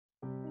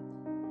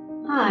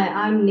Hi,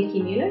 I'm Nikki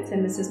Munitz,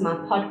 and this is my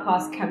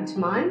podcast, Come to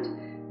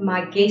Mind.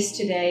 My guest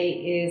today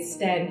is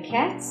Stan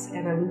Katz,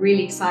 and I'm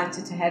really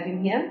excited to have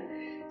him here.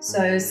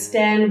 So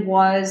Stan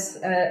was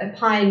a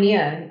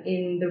pioneer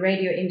in the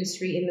radio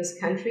industry in this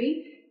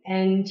country,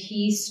 and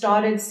he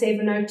started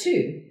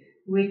 702,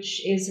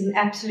 which is an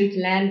absolute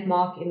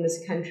landmark in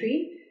this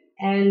country.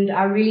 And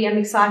I really am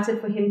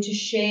excited for him to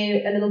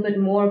share a little bit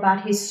more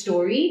about his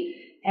story.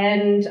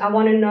 And I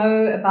want to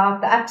know about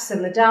the ups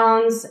and the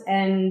downs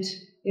and,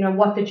 you know,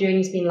 what the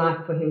journey's been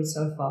like for him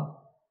so far.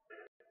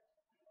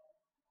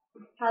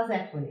 How's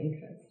that for an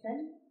intro,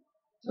 Stan?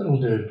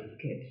 That'll do.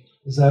 Good.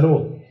 Is that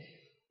all?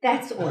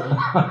 That's all.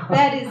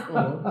 That is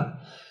all.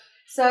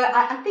 So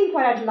I think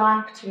what I'd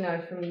like to know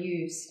from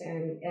you,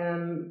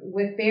 Stan,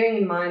 with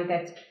bearing in mind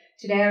that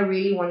today I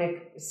really want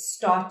to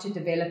start to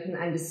develop an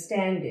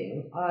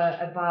understanding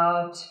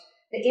about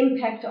the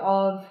impact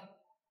of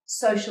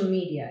social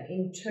media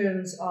in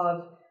terms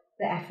of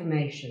the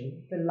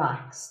affirmation, the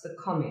likes, the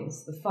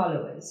comments, the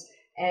followers,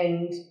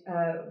 and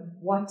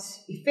what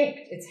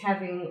effect it's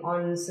having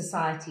on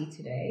society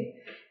today.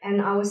 And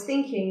I was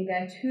thinking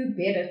that who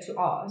better to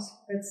ask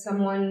but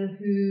someone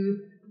who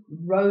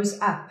rose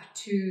up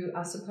to,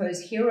 I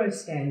suppose, hero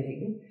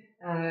standing,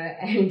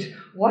 and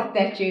what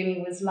that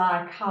journey was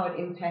like, how it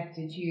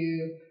impacted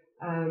you,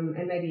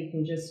 and maybe you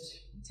can just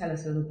tell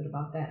us a little bit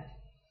about that.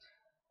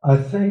 I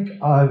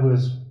think I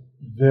was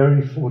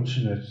very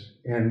fortunate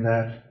in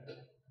that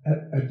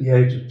at the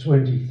age of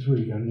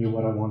 23, I knew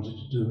what I wanted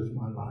to do with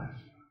my life.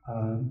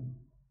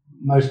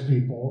 Most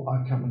people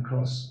I come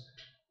across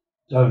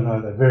don't know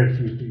that. Very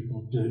few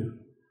people do.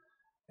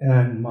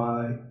 And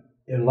my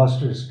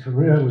illustrious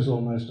career was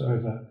almost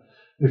over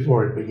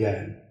before it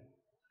began.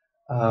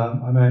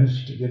 I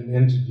managed to get an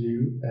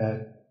interview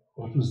at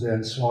what was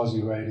then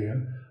Swazi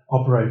Radio,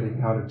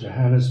 operating out of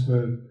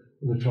Johannesburg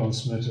with a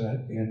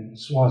transmitter in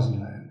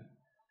Swaziland.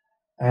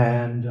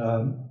 And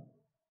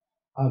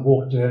I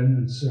walked in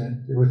and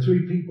said, there were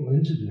 3 people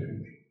interviewing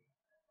me.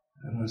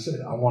 And I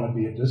said, I want to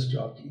be a disc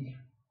jockey.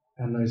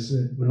 And they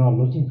said, we're not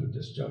looking for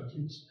disc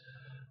jockeys.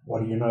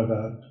 What do you know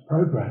about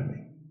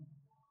programming?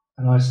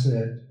 And I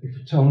said, if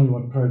you tell me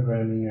what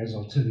programming is,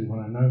 I'll tell you what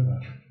I know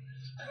about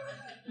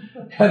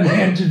it. And the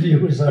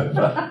interview was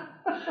over.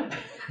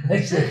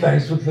 They said,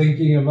 thanks for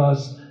thinking of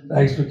us.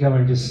 Thanks for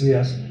coming to see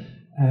us.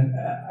 And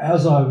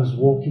as I was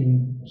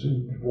walking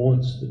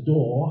towards the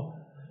door,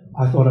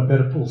 I thought I'd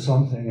better pull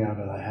something out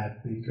of the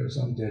hat because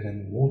I'm dead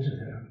in the water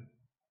here.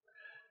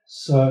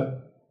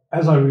 So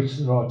as I reached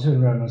the door, I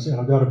turned around and I said,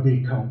 I got a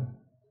BCom.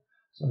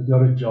 So I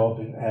got a job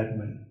in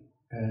admin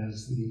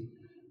as the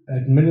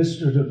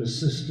administrative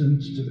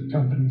assistant to the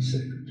company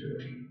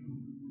secretary.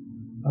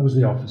 I was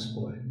the office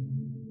boy,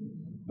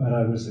 but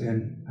I was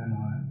in and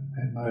I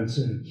had my own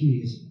set of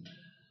keys.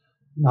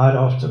 Night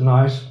after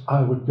night, I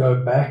would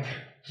go back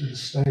to the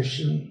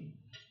station,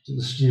 to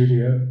the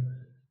studio,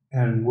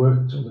 and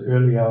work till the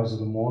early hours of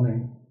the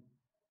morning,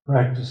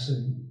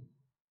 practicing,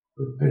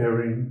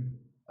 preparing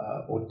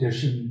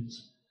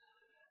auditions,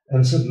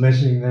 and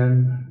submitting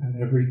them.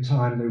 And every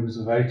time there was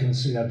a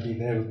vacancy, I'd be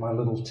there with my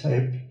little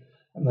tape,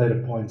 and they'd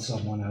appoint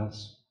someone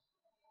else.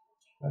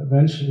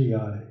 Eventually,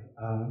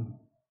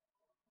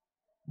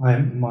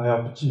 my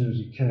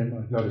opportunity came.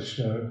 I got a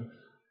show.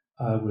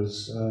 I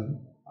was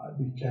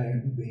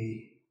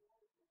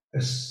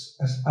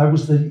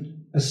the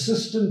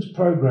assistant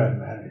program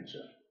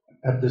manager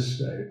at this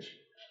stage,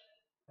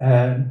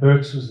 and John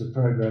Burks was the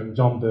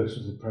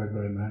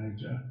program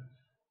manager,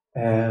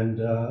 and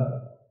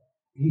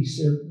he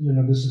said, you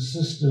know, this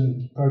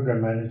assistant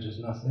program manager is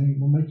nothing,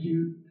 we'll make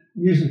you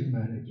music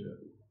manager.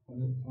 I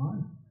said,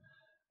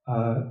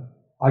 fine.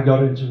 I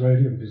got into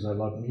radio because I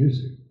love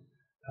music.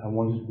 I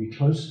wanted to be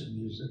close to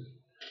music.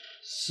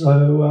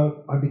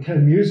 So I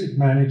became music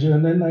manager,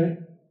 and then they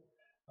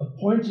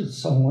recruited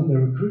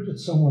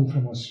someone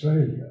from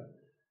Australia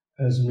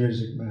as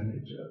music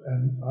manager,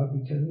 and I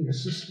became the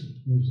assistant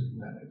music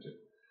manager.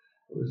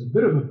 It was a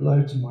bit of a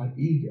blow to my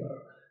ego,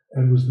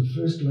 and it was the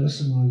first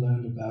lesson I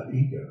learned about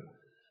ego.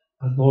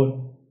 I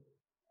thought,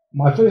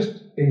 my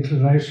first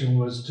inclination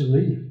was to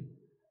leave.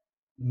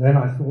 And then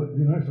I thought,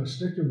 you know, if I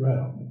stick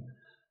around,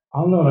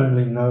 I'll not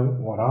only know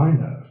what I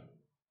know,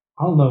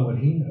 I'll know what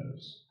he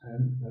knows.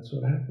 And that's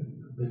what happened.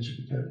 I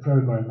eventually became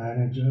program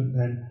manager. And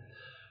then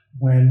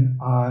when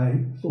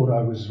I thought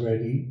I was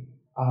ready,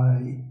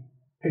 I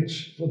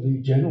pitched for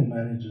the general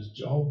manager's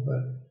job,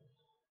 but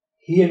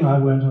he and I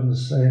weren't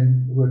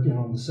working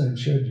on the same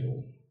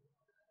schedule.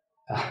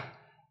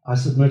 I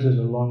submitted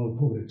a long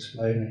report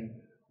explaining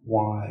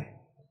why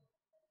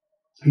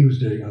he was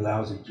doing a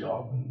lousy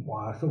job and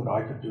why I thought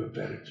I could do a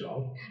better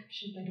job. I'm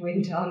sure that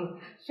went on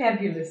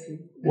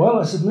fabulously. Well,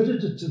 I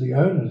submitted it to the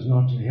owners,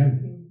 not to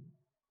him.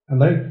 And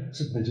they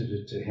submitted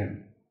it to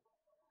him.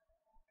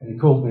 And he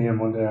called me in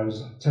one day. I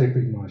was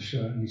taping my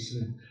show, and he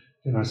said,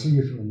 can I see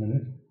you for a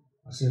minute?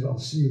 I said, I'll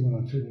see you when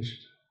I'm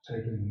finished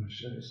taping my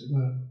show. He said,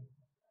 no,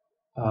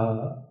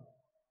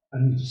 I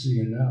need to see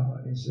you now.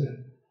 And he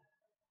said,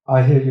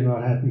 I hear you're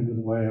not happy with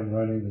the way I'm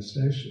running the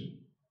station.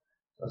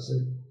 I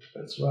said,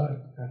 that's right.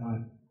 And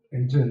I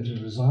intend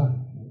to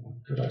resign.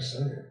 What could I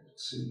say? I could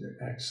see the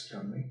axe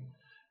coming.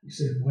 He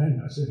said,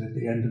 when? I said, at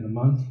the end of the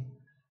month.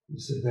 He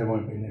said, that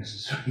won't be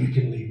necessary. You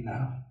can leave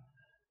now.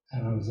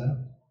 And I was out.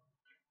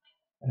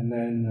 And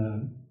then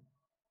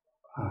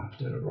I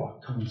did a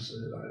rock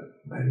concert. I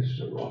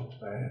managed a rock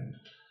band.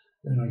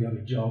 Then I got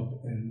a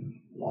job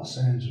in Los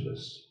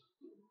Angeles,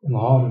 in the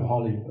heart of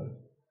Hollywood,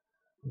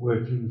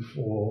 working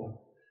for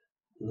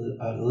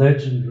a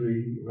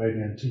legendary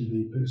radio and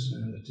TV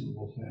personality,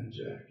 Wolfman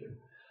Jack. And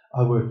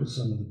I worked with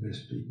some of the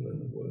best people in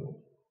the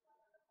world.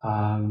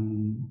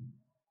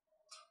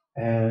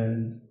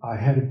 And I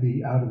had to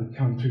be out of the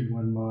country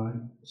when my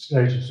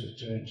status was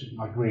changing,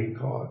 my green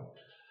card,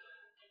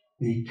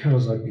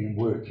 because I've been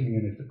working.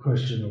 And if the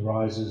question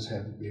arises,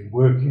 have you been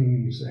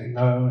working? You say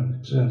no, and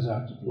it turns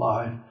out you've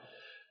lied.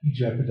 You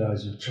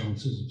jeopardize your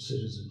chances of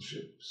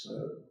citizenship.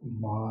 So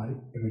my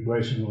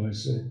immigration lawyer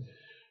said,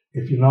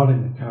 if you're not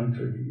in the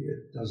country,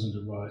 it doesn't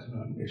arise,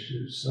 not an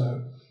issue.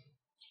 So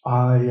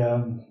I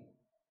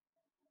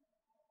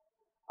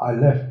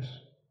left.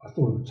 I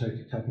thought it would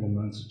take a couple of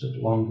months. It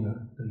took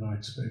longer than I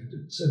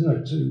expected.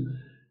 702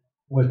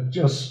 was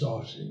just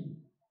starting.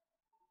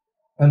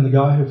 And the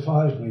guy who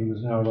fired me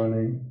was now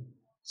running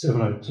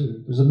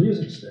 702. It was a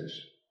music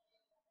station.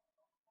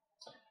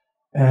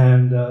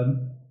 And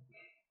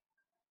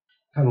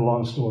cut a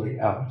long story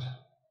out,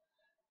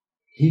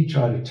 he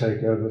tried to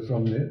take over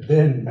from the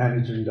then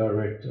managing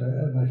director,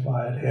 and they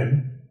fired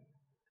him.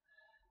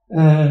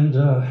 And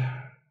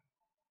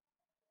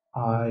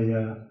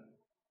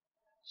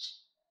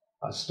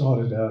I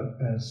started out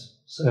as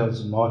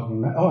sales and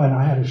marketing. Oh, and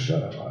I had a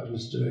show. I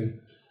was doing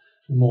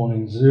the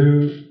Morning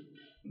Zoo.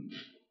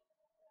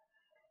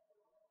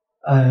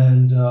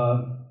 And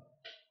I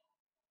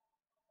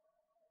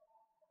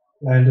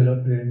ended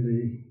up being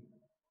the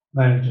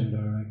managing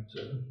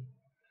director,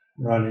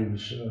 running the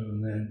show.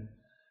 And then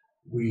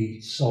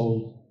we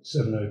sold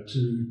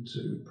 702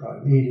 to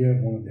Prime Media,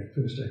 one of their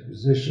first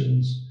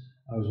acquisitions.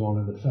 I was one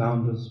of the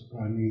founders of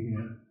Prime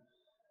Media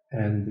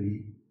and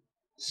the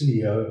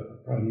CEO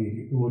of Prime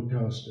Media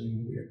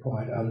Broadcasting. We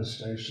acquired other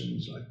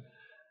stations like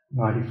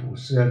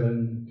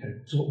 94.7,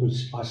 Cape Talk.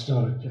 I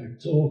started Cape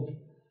Talk,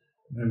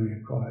 and then we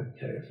acquired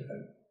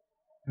KFM.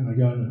 Can I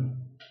go now?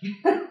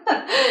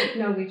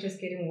 No, we're just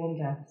getting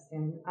warmed up,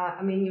 Stan.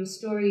 I mean, your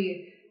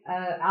story,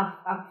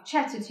 I've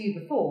chatted to you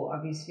before,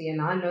 obviously, and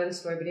I know the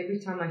story, but every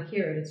time I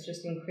hear it, it's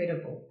just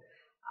incredible.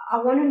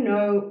 I want to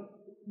know,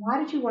 why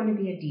did you want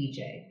to be a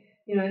DJ?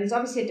 You know, there's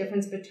obviously a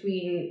difference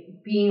between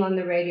being on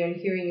the radio and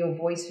hearing your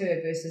voice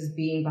heard versus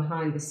being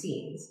behind the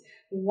scenes.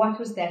 What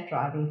was that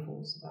driving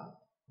force about?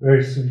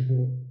 Very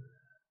simple.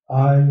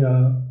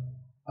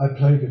 I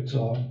play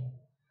guitar,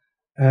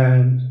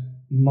 and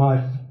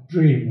my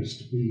dream was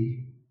to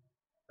be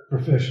a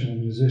professional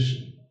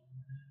musician.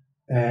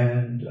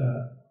 And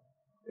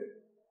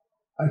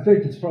I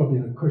think it's probably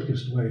the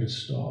quickest way to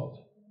start.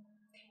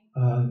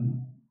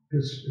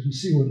 Because if you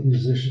see what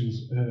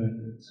musicians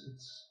earn,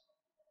 it's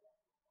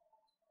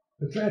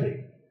pathetic.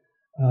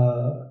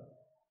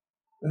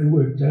 They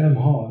work damn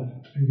hard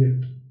and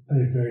get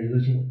paid very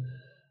little.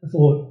 I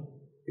thought,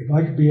 if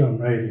I could be on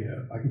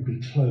radio, I could be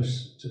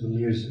close to the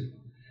music.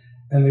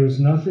 And there was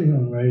nothing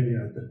on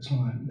radio at the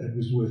time that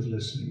was worth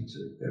listening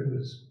to. There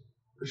was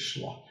a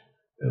schlock.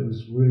 It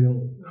was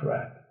real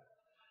crap.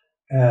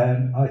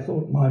 And I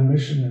thought my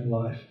mission in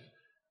life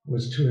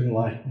was to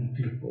enlighten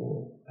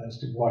people as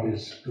to what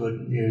is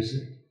good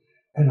music.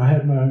 And I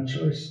had my own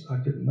choice. I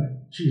could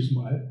choose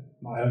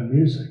my own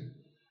music.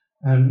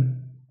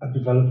 And I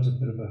developed a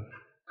bit of a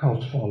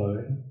cult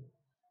following.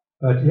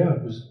 But yeah,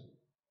 it was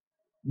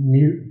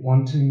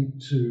wanting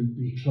to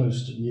be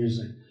close to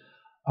music.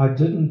 I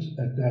didn't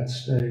at that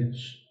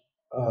stage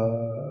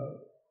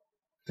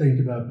think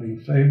about being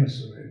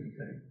famous or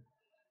anything.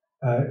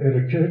 It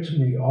occurred to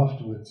me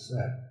afterwards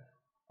that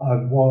I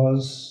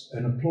was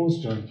an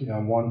applause junkie. I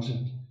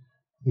wanted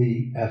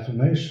the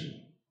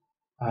affirmation.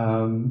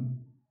 An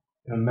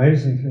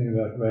amazing thing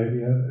about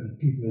radio, and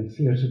people in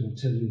theatre will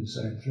tell you the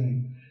same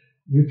thing,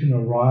 you can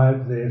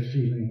arrive there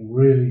feeling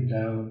really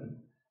down and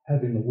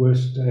having the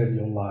worst day of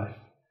your life,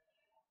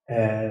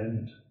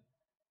 and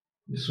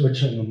you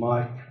switch on the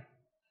mic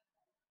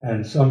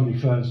and somebody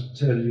phones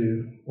to tell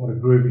you what a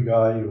groovy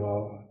guy you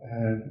are,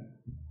 and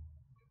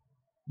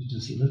you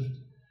just lift.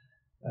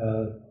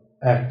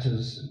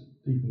 Actors and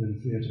people in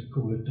theatre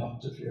call it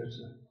doctor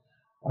theatre.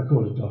 I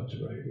call it doctor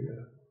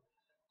radio.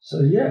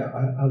 So yeah,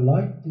 I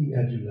like the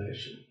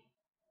adulation.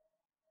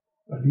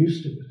 I'm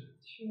used to it.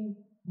 Sure,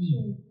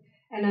 sure.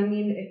 And I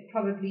mean, it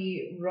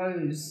probably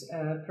rose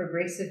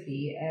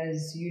progressively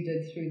as you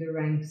did through the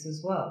ranks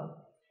as well.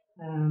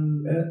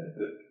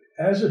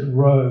 As it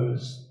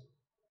rose,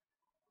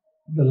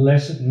 the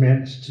less it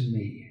meant to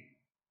me,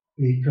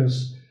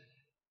 because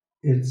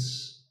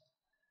it's,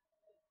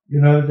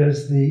 you know,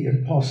 there's the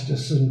imposter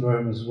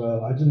syndrome as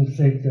well. I didn't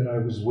think that I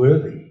was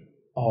worthy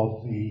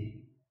of the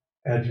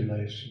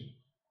adulation.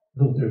 I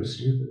thought they were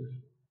stupid.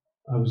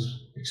 I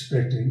was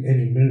expecting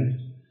any minute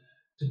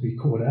to be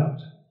caught out,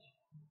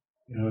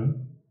 you know.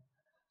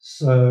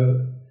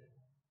 So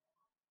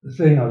the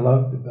thing I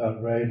loved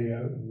about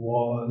radio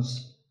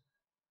was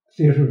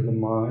theatre of the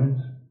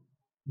mind.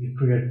 You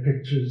create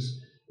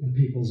pictures in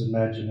people's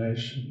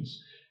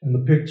imaginations, and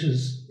the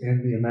pictures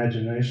in the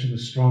imagination are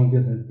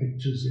stronger than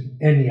pictures in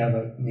any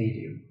other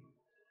medium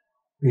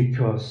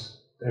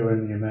because they're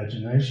in the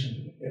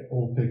imagination.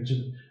 All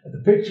pictures.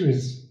 The picture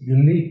is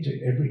unique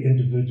to every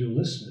individual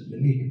listener,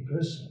 unique and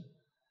personal.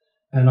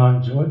 And I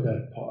enjoyed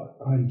that part.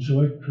 I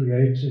enjoyed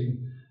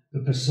creating the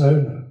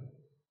persona.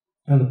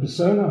 And the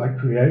persona I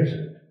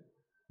created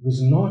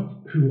was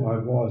not who I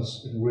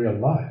was in real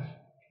life.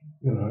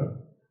 You know,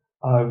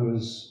 I'm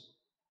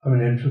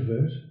an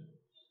introvert.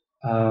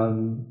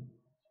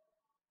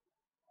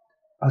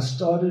 I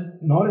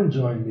started not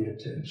enjoying the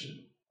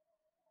attention.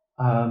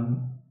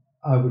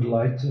 I would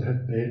like to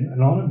have been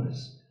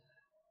anonymous,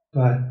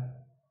 but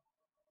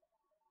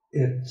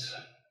it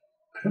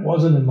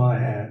wasn't in my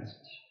hands.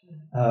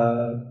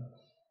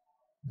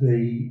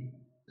 The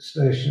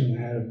station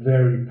had a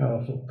very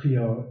powerful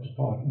PR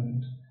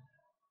department,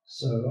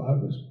 so I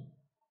was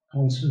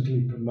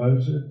constantly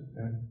promoted,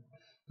 and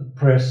the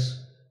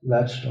press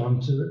latched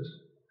onto it,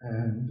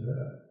 and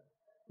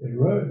it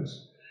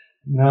rose.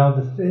 Now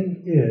the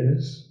thing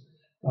is,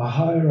 the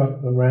higher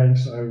up the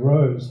ranks I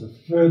rose, the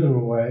further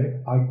away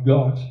I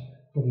got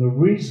from the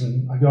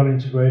reason I got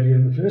into radio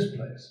in the first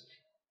place.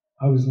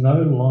 I was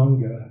no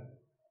longer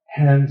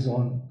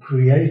hands-on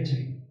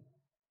creating.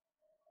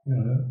 You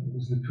know, it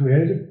was the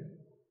creative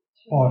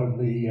part of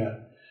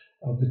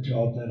the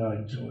job that I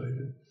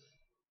enjoyed.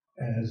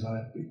 As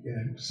I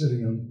began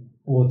sitting on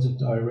boards of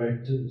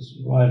directors,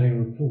 writing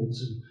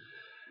reports, and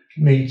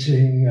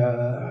meeting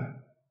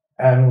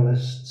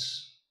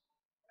analysts,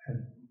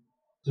 and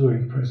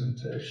doing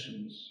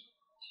presentations,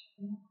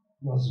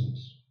 wasn't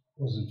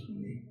for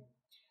me.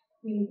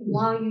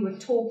 While you were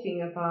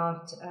talking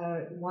about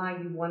why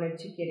you wanted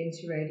to get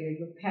into radio,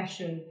 your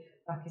passion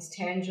is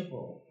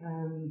tangible,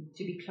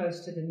 to be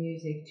close to the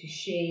music, to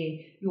share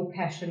your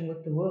passion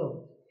with the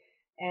world.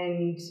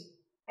 And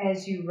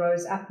as you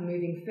rose up,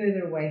 moving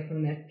further away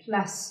from that,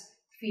 plus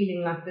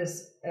feeling like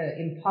this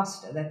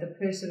imposter, that the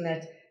person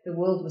that the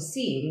world was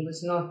seeing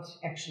was not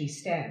actually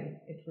Stan.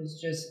 It was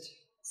just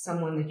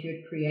someone that you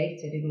had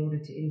created in order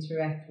to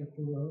interact with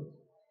the world.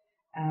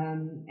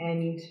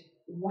 And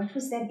what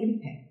was that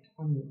impact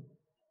on you?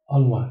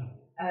 On what?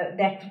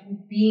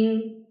 That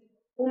being,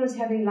 almost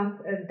having like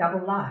a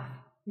double life.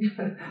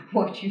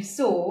 What you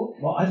saw.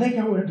 Well, I think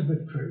I went a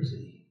bit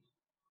crazy.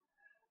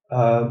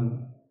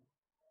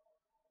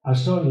 I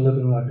started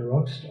living like a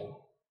rock star,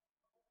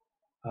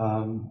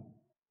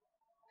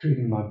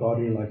 treating my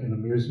body like an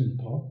amusement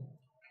park.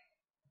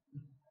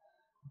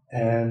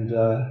 And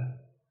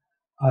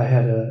I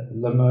had a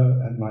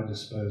limo at my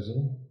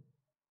disposal,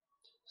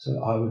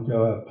 so I would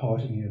go out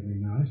partying every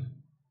night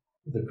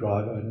with a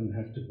driver. I didn't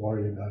have to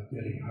worry about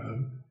getting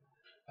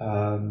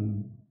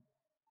home.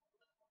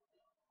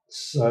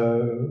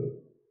 So,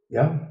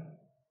 yeah,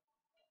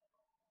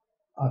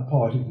 I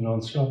partied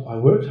non-stop. I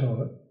worked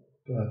hard,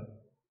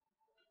 but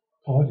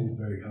partied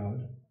very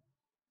hard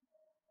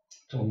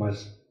till my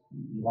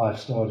life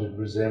started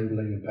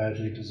resembling a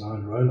badly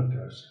designed roller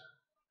coaster.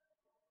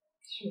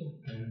 Sure.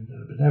 And,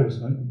 but that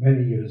was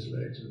many years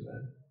later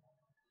that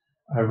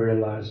I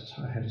realized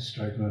I had to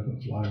straighten up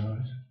and fly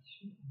right.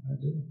 Sure. I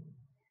did.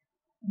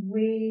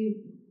 Where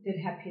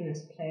did happiness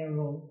play a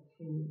role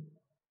for you?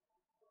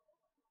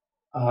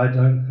 I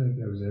don't think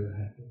I was ever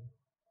happy.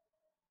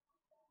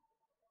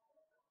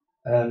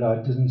 And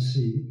I didn't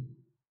see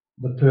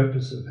the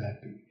purpose of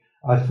happy.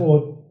 I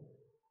thought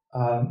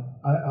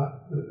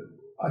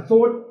I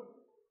thought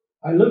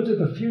I looked at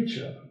the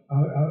future.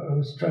 I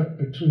was trapped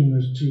between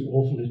those two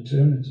awful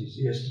eternities,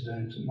 yesterday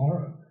and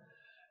tomorrow.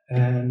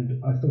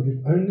 And I thought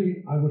if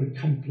only I would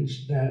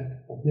accomplish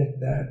that, or get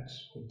that,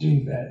 or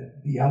do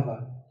that, the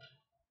other,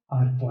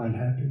 I'd find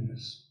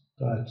happiness.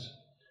 But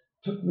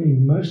it took me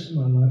most of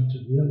my life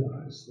to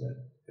realize that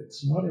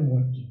it's not in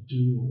what you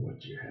do or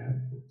what you have,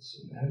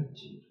 it's an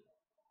attitude.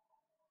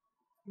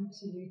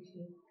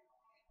 Absolutely.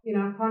 You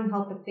know, I can't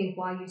help but think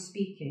while you're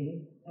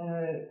speaking,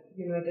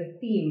 the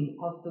theme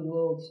of the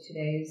world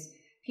today is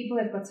people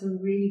have got some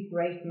really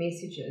great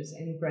messages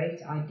and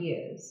great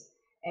ideas.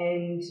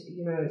 And,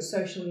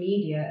 social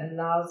media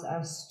allows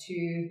us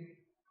to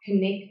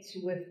connect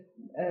with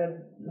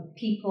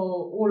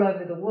people all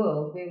over the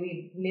world where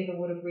we never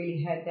would have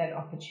really had that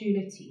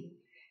opportunity.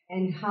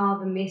 And how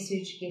the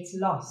message gets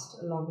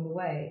lost along the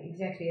way,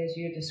 exactly as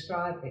you're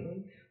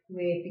describing,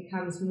 where it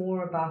becomes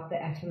more about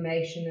the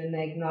affirmation and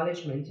the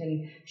acknowledgement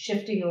and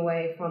shifting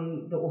away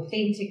from the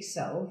authentic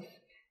self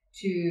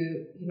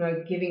to,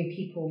 giving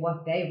people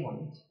what they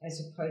want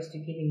as opposed to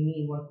giving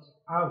me what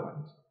I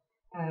want.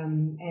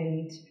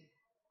 And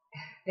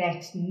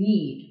that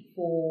need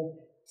for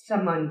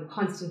someone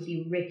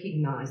constantly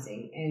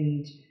recognizing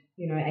and,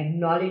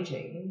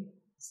 acknowledging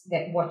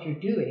that what you're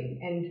doing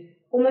and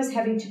almost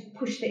having to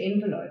push the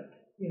envelope,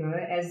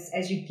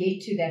 as you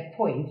get to that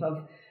point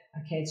of,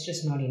 okay, it's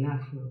just not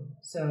enough now,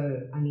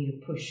 so I need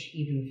to push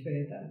even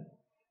further.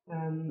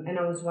 And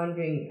I was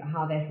wondering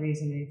how that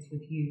resonates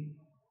with you.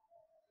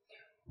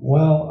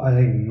 Well, I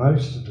think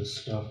most of the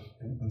stuff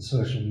on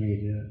social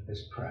media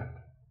is crap.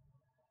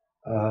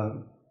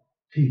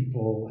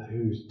 People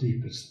whose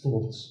deepest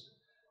thoughts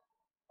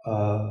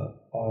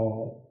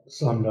are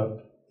summed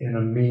up in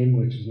a meme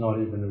which is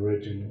not even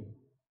original.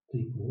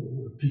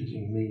 People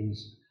repeating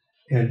memes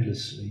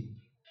endlessly.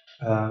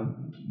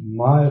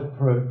 My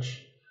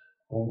approach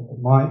or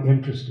my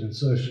interest in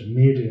social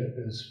media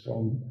is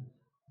from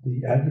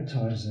the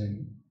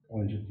advertising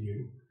point of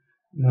view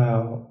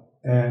now,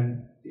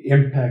 and the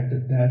impact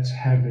that that's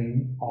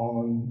having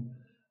on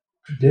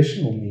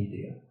traditional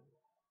media.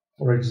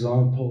 For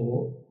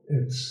example,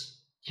 it's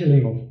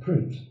killing off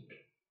print.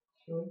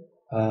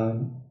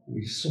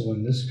 We saw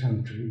in this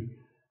country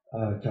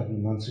a couple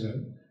of months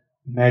ago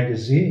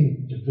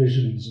magazine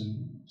divisions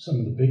and some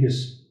of the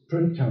biggest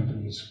print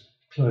companies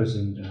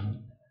closing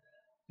down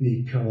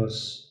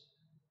because,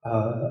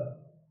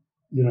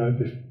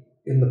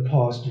 in the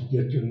past you'd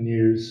get your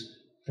news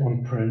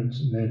from print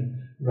and then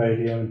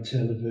radio and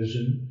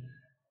television,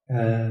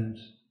 and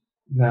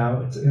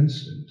now it's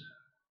instant.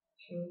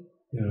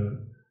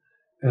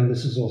 And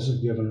this has also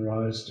given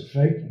rise to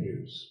fake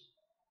news,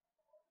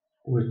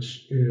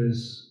 which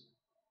is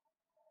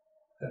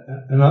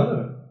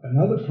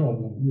another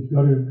problem. You've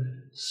got to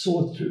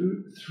sort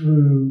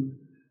through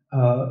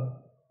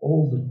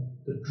all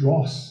the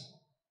dross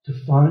to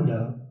find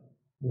out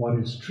what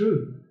is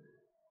true.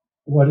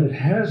 What it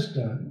has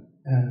done,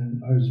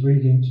 and I was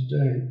reading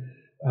today,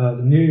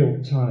 the New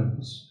York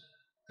Times,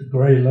 the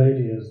grey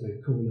lady as they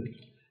call it,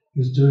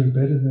 is doing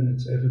better than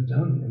it's ever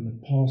done in the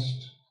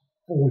past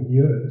 4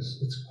 years.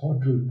 It's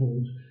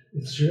quadrupled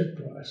its share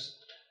price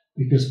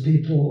because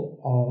people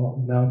are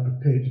now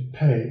prepared to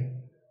pay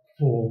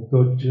for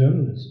good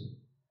journalism.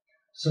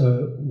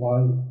 So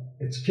while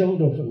it's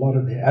killed off a lot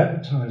of the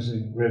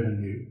advertising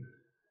revenue,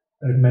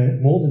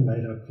 they've more than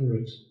made up for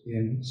it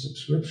in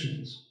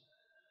subscriptions.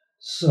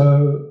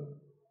 So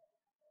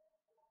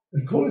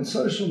they call it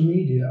social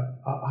media.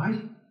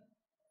 I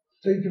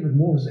think of it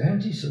more as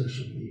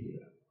anti-social media.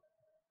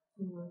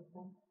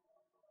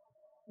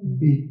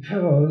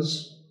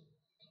 Because,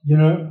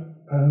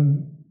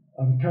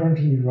 I'm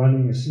currently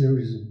running a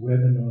series of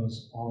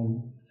webinars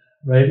on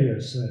radio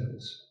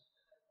sales.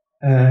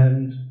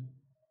 And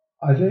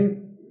I think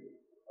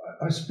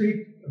I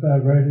speak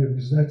about radio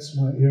because that's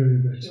my area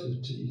of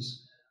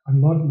expertise. I'm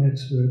not an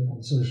expert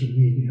on social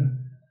media,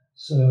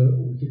 so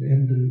we can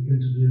end the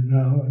interview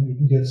now and you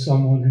can get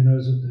someone who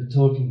knows what they're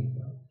talking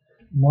about.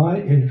 My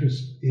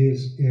interest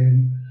is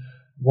in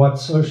what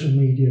social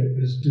media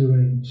is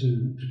doing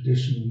to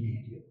traditional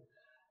media.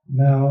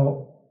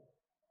 Now,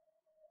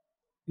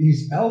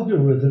 these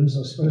algorithms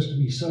are supposed to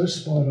be so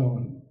spot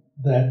on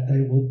that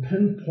they will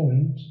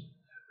pinpoint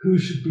who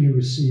should be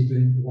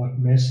receiving what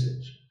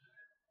message.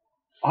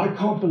 I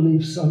can't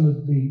believe some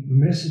of the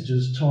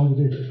messages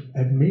targeted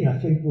at me. I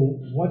think, well,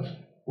 what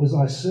was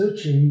I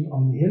searching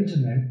on the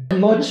internet?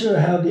 I'm not sure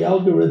how the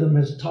algorithm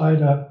is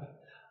tied up.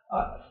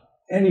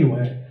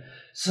 Anyway,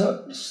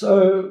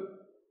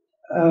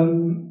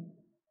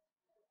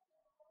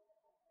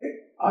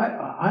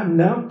 I'm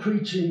now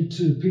preaching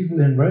to people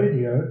in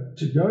radio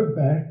to go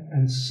back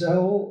and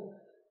sell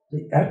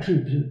the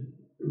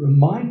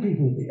remind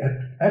people of the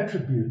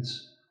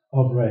attributes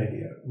of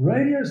radio.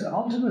 Radio is the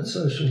ultimate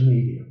social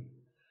medium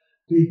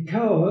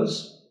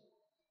because,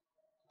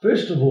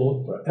 first of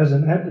all, as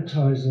an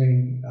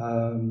advertising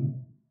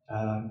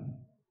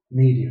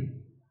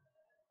medium,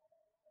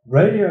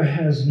 radio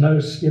has no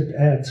skip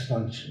ads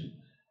function.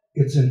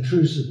 It's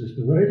intrusive. If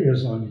the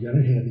radio's on, you're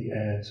going to hear the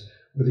ads,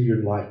 whether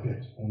you like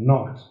it or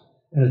not.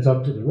 And it's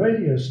up to the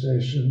radio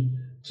station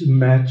to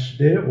match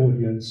their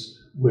audience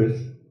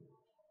with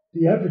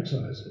the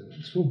advertiser.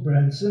 It's called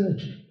brand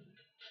synergy.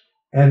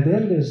 And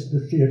then there's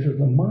the theatre of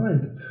the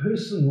mind, the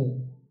personal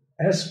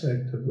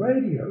aspect of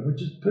radio,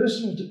 which is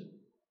personal to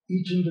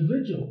each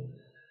individual.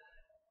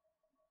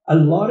 A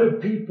lot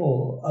of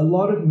people, a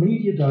lot of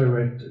media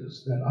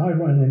directors that I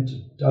run into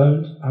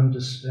don't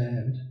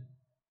understand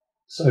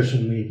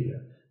social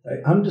media.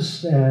 They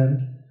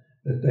understand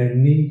that they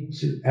need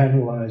to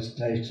analyze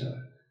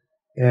data.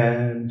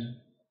 And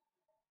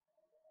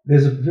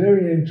there's a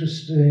very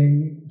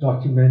interesting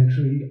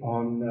documentary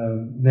on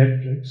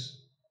Netflix.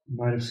 You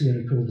might have seen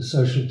it, called The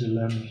Social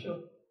Dilemma. Sure.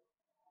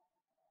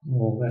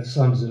 Well, that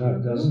sums it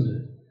up, doesn't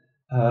it?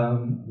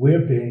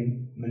 We're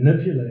being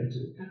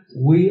manipulated.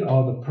 We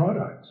are the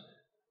product.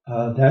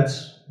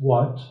 That's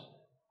what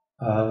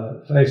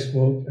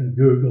Facebook and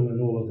Google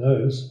and all of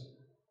those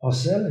are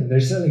selling.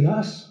 They're selling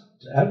us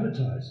to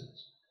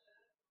advertisers.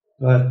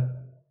 But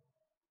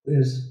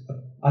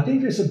I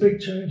think there's some big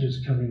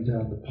changes coming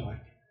down the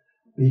pike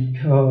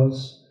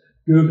because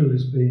Google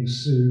is being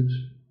sued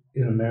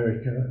in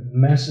America,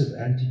 massive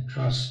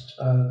antitrust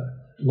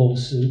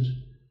lawsuit.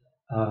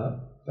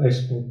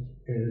 Facebook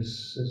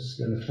is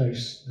going to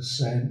face the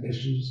same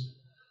issues.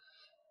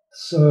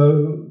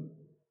 So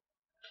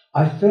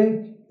I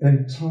think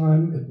in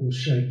time it will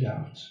shake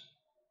out.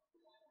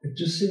 It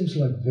just seems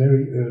like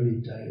very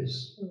early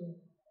days.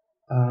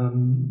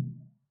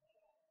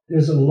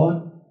 There's a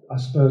lot, I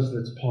suppose,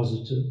 that's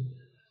positive.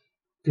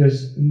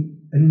 there's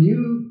a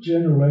new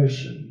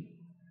generation.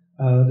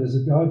 There's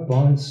a guy,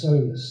 Brian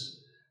Solis,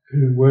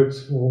 who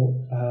works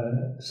for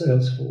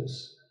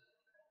Salesforce.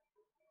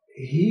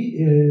 He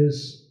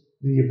is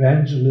the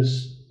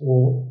evangelist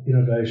for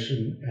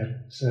innovation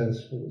at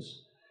Salesforce.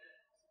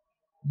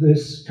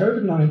 This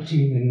COVID-19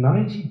 in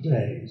 90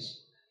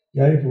 days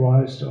gave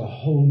rise to a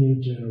whole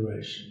new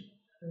generation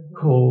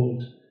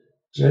called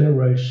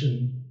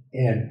Generation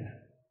N,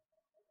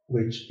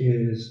 which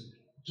is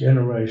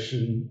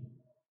Generation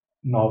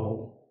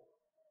Novel.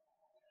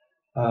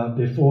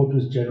 Before it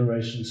was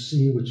Generation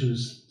C, which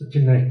was the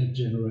connected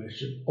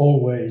generation,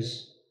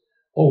 always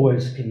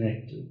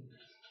connected.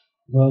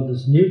 Well,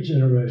 this new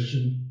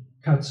generation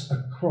cuts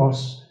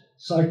across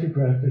across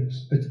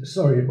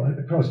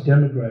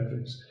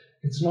demographics.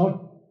 It's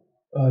not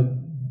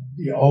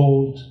the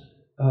old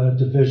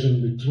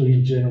division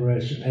between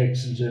Generation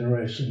X and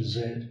Generation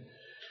Z.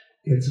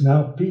 It's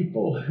now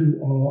people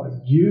who are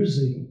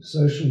using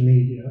social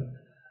media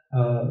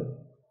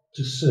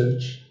to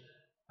search.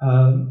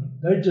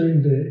 They're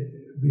doing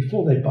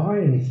before they buy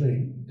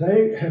anything,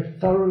 they have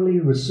thoroughly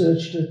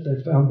researched it.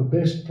 They found the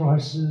best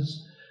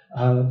prices.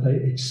 They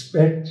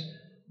expect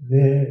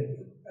their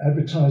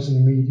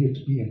advertising media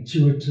to be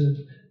intuitive,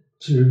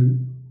 to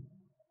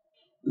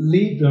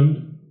lead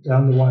them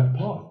down the right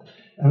path.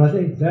 And I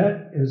think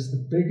that is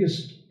the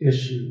biggest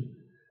issue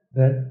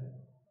that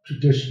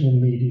traditional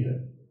media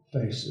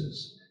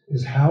faces,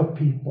 is how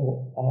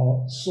people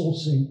are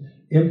sourcing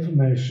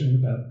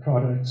information about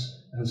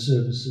products and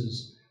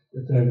services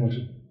that they want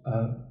to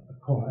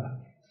acquire.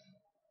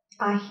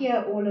 I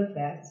hear all of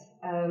that,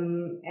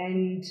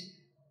 and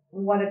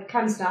what it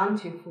comes down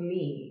to for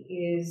me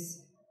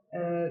is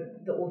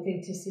the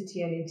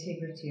authenticity and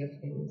integrity of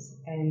things,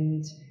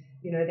 and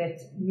that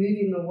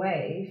moving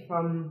away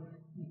from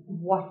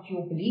what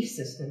your belief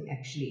system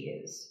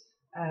actually is,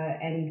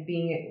 and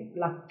being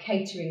like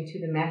catering to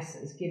the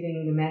masses,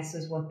 giving the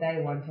masses what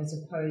they want, as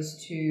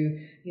opposed to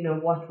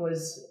what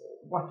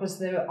was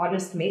the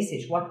honest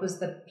message, what was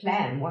the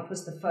plan, what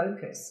was the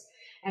focus.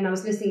 And I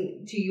was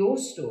listening to your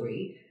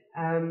story,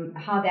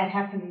 how that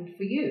happened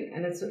for you,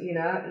 and it's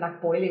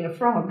like boiling a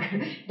frog.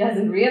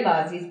 Doesn't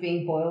realize he's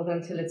being boiled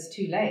until it's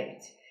too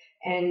late,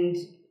 and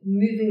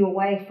moving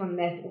away from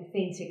that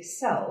authentic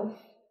self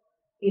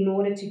in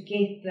order to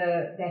get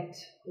that,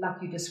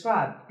 like you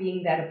described,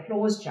 being that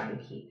applause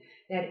junkie,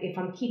 that if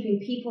I'm keeping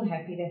people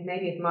happy, that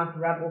maybe it might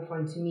rub off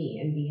onto me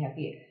and be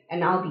happy,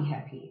 and I'll be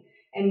happy.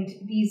 And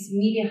these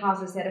media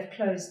houses that have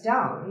closed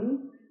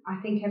down, I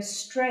think, have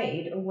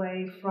strayed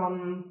away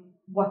from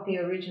what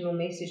their original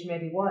message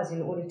maybe was,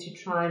 in order to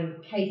try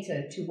and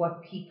cater to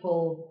what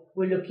people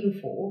were looking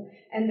for.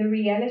 And the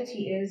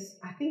reality is,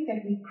 I think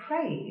that we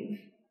crave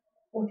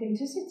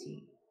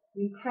authenticity.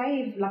 We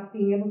crave like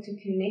being able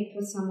to connect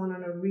with someone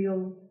on a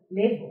real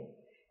level.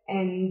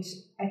 And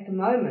at the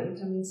moment,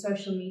 I mean,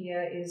 social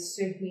media is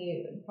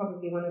certainly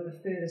probably one of the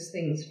furthest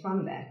things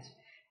from that.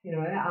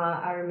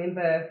 I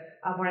remember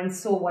I once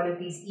saw one of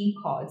these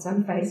e-cards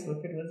on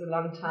Facebook. It was a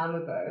long time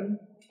ago,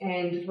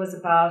 and it was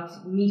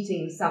about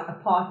meeting a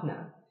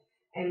partner.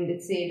 And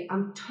it said,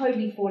 "I'm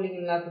totally falling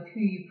in love with who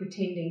you're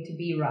pretending to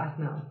be right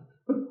now."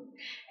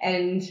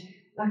 And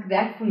like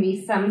that for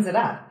me sums it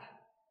up.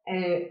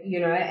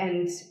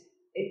 And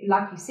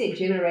like you said,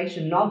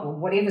 generation novel,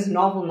 whatever's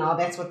novel now,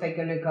 that's what they're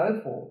going to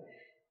go for.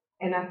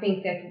 And I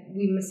think that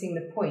we're missing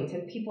the point,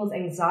 and people's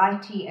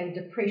anxiety and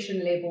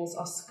depression levels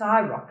are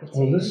skyrocketing.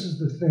 Well, this is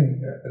the thing.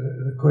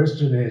 The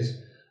question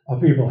is, are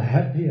people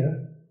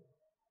happier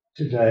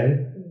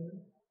today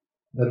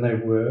than they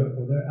were,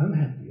 or they're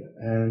unhappier?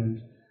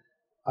 And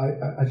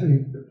I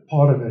think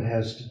part of it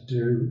has to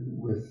do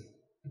with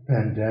the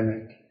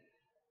pandemic,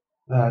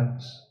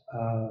 that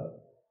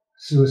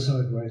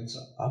suicide rates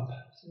are up.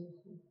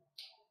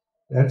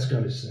 That's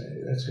got to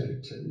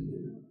tell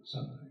you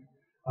something.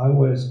 I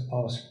always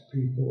ask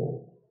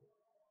people,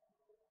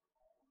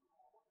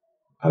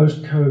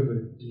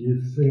 post-COVID, do you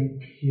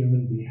think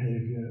human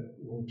behavior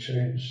will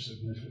change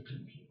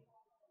significantly?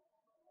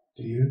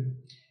 Do you?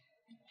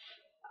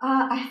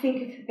 I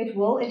think it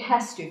will. It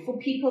has to. For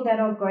people that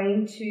are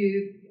going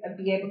to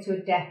be able to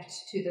adapt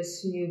to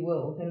this new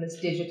world and this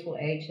digital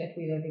age that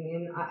we're living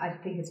in, I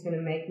think it's going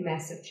to make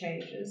massive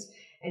changes.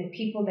 And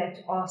people that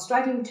are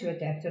struggling to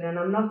adapt it, and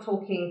I'm not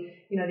talking,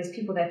 there's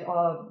people that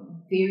are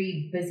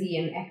very busy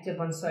and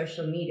active on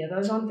social media.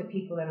 Those aren't the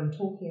people that I'm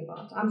talking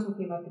about. I'm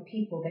talking about the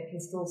people that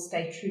can still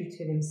stay true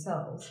to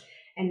themselves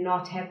and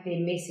not have their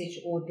message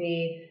or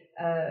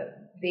their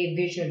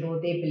vision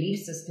or their belief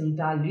system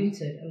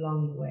diluted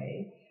along the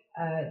way.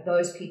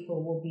 Those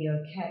people will be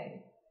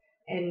okay.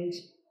 And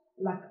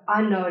like,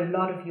 I know a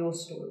lot of your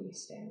story,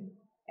 Stan,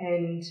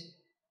 and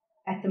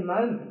at the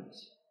moment,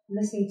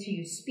 listening to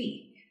you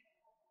speak,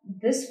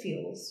 this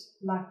feels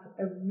like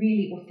a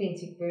really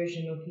authentic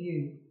version of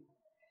you.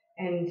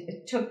 And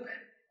it took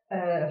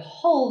a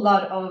whole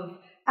lot of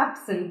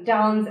ups and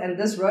downs, and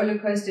this roller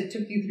coaster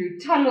took you through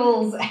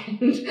tunnels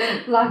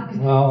and like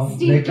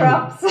steep Nikki,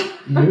 drops.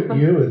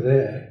 you were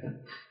there.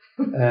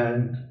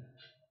 And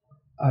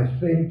I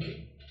think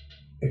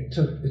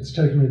it's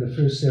taken me the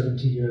first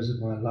 70 years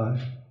of my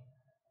life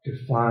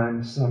to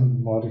find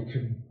some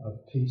modicum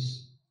of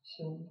peace,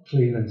 sure.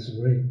 clean and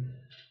serene.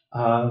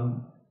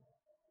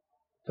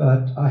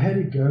 But I had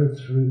to go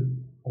through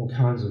all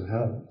kinds of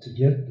hell to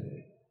get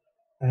there.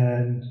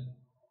 And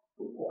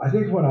I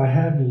think what I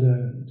have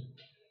learned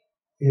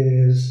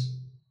is,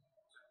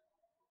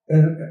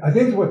 I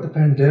think what the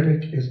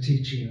pandemic is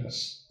teaching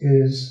us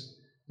is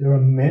there are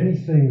many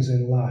things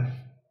in life.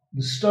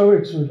 The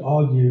Stoics would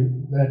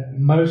argue that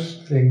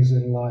most things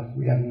in life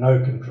we have no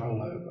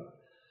control over.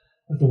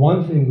 But the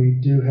one thing we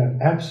do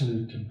have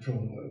absolute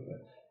control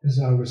over is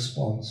our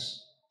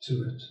response to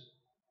it.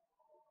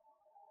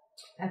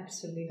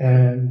 Absolutely.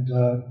 And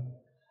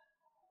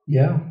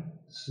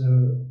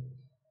so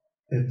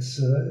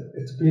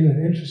it's been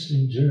an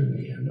interesting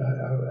journey, and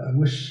I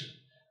wish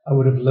I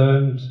would have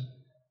learned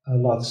a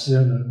lot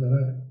sooner,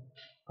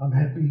 but I'm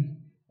happy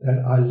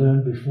that I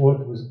learned before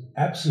it was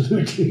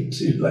absolutely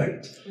too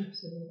late.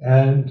 Absolutely.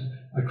 And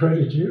I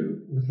credit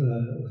you with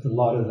a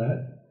lot of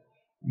that.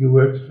 You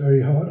worked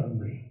very hard on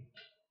me.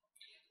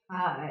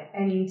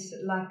 And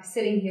like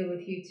sitting here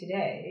with you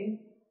today,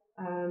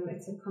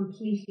 it's a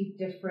completely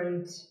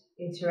different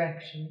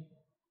interaction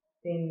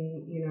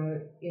than,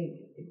 in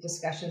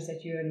discussions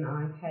that you and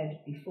I have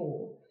had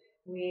before,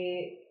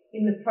 where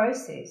in the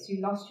process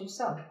you lost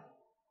yourself.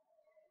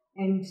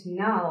 And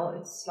now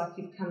it's like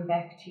you've come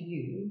back to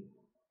you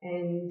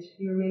and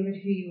you remembered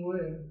who you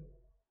were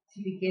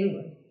to begin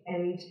with.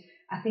 And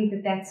I think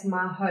that that's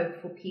my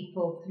hope for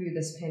people through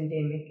this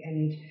pandemic,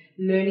 and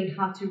learning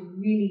how to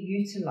really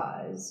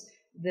utilize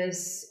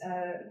this,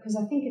 because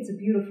I think it's a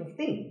beautiful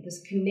thing,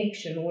 this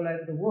connection all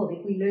over the world.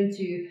 If we learn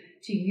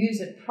to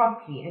use it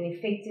properly and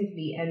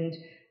effectively, and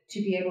to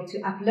be able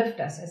to uplift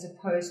us as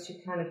opposed to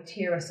kind of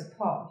tear us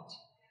apart.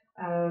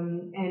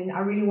 And I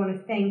really want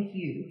to thank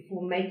you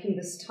for making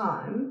this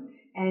time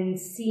and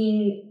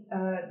seeing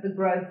the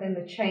growth and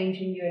the change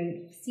in you,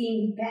 and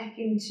seeing back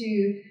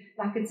into,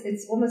 like,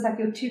 it's almost like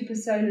your two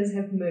personas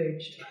have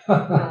merged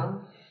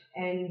now.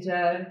 And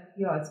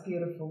it's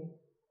beautiful.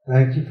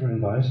 Thank you for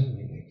inviting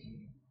me, Nikki.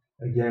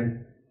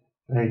 Again,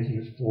 thank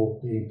you for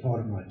being part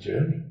of my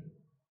journey.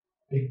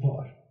 Big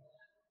part.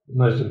 The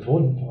most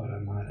important part, I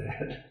might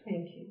add.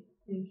 Thank you.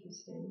 Thank you,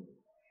 Stan.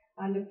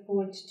 I look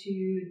forward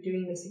to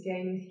doing this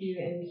again with you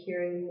and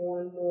hearing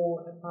more and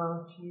more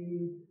about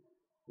you,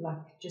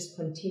 like just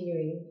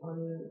continuing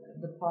on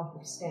the path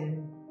of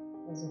Stan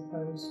as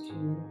opposed to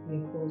the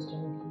applause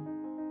junkie.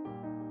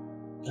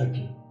 Thank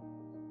you.